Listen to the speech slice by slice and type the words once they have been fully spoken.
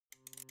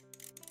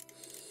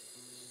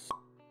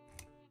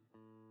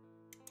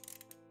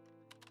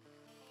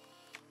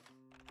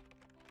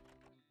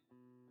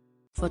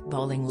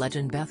Footballing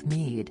legend Beth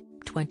Mead,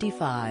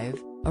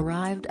 25,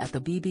 arrived at the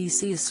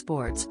BBC's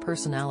Sports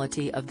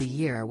Personality of the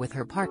Year with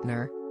her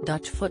partner,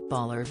 Dutch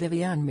footballer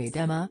Viviane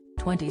Miedema,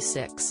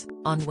 26,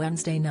 on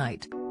Wednesday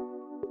night.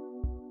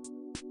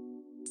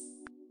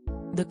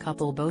 The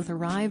couple both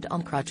arrived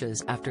on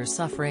crutches after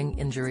suffering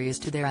injuries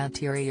to their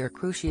anterior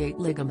cruciate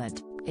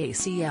ligament,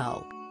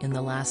 ACL, in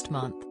the last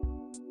month.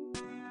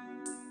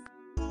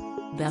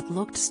 Beth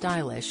looked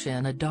stylish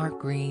in a dark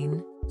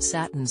green,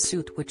 satin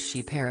suit which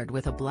she paired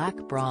with a black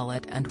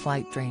bralette and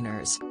white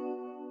trainers.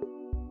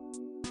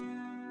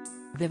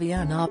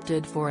 Viviane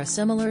opted for a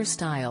similar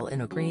style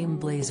in a cream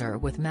blazer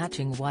with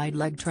matching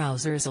wide-leg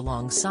trousers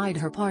alongside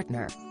her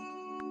partner.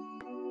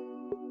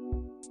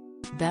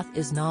 Beth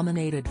is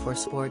nominated for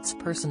Sports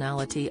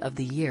Personality of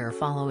the Year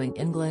following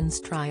England's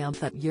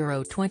triumph at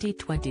Euro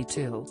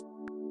 2022.